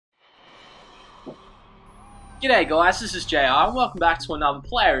G'day guys, this is JR and welcome back to another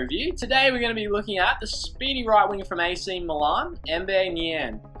player review. Today we're going to be looking at the speedy right winger from AC Milan,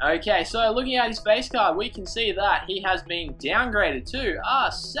 Niang. Okay, so looking at his base card, we can see that he has been downgraded to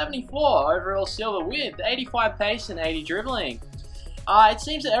 74 overall silver with 85 pace and 80 dribbling. It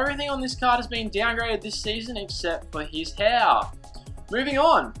seems that everything on this card has been downgraded this season except for his hair. Moving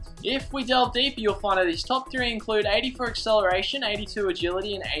on, if we delve deeper, you'll find that his top 3 include 80 for acceleration, 82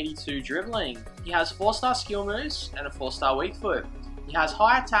 agility, and 82 dribbling. He has 4-star skill moves and a 4-star weak foot. He has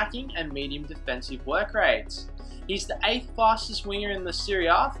high attacking and medium defensive work rates. He's the 8th fastest winger in the Serie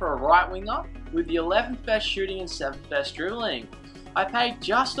A for a right winger, with the 11th best shooting and 7th best dribbling. I paid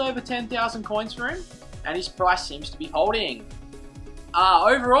just over 10,000 coins for him, and his price seems to be holding.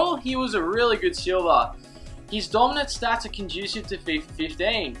 Overall, he was a really good silver. His dominant stats are conducive to FIFA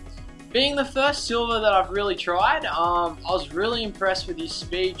 15. Being the first silver that I've really tried, I was really impressed with his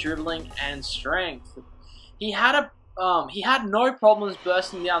speed, dribbling, and strength. He had no problems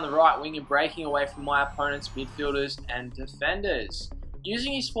bursting down the right wing and breaking away from my opponent's midfielders and defenders.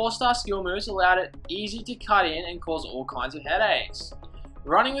 Using his 4-star skill moves allowed it easy to cut in and cause all kinds of headaches.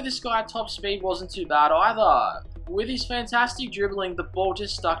 Running with this guy at top speed wasn't too bad either. With his fantastic dribbling, the ball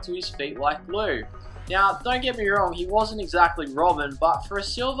just stuck to his feet like glue. Now, don't get me wrong, he wasn't exactly Robin, but for a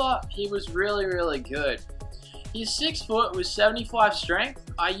silver, he was really good. His 6 foot was 75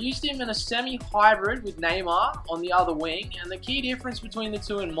 strength. I used him in a semi-hybrid with Neymar on the other wing, and the key difference between the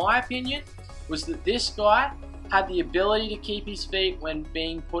two, in my opinion, was that this guy had the ability to keep his feet when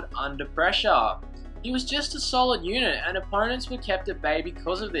being put under pressure. He was just a solid unit, and opponents were kept at bay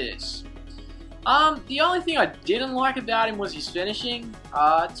because of this. The only thing I didn't like about him was his finishing.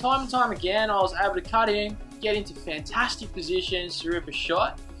 Time and time again, I was able to cut in, get into fantastic positions to rip a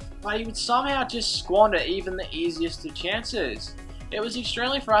shot, but he would somehow just squander even the easiest of chances. It was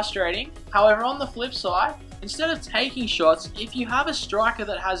extremely frustrating. However, on the flip side, instead of taking shots, if you have a striker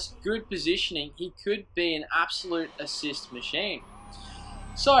that has good positioning, he could be an absolute assist machine.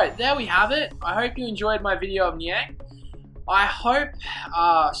 So, there we have it. I hope you enjoyed my video of Niang.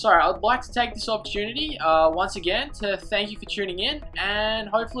 I'd like to take this opportunity once again to thank you for tuning in, and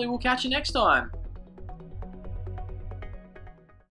hopefully we'll catch you next time.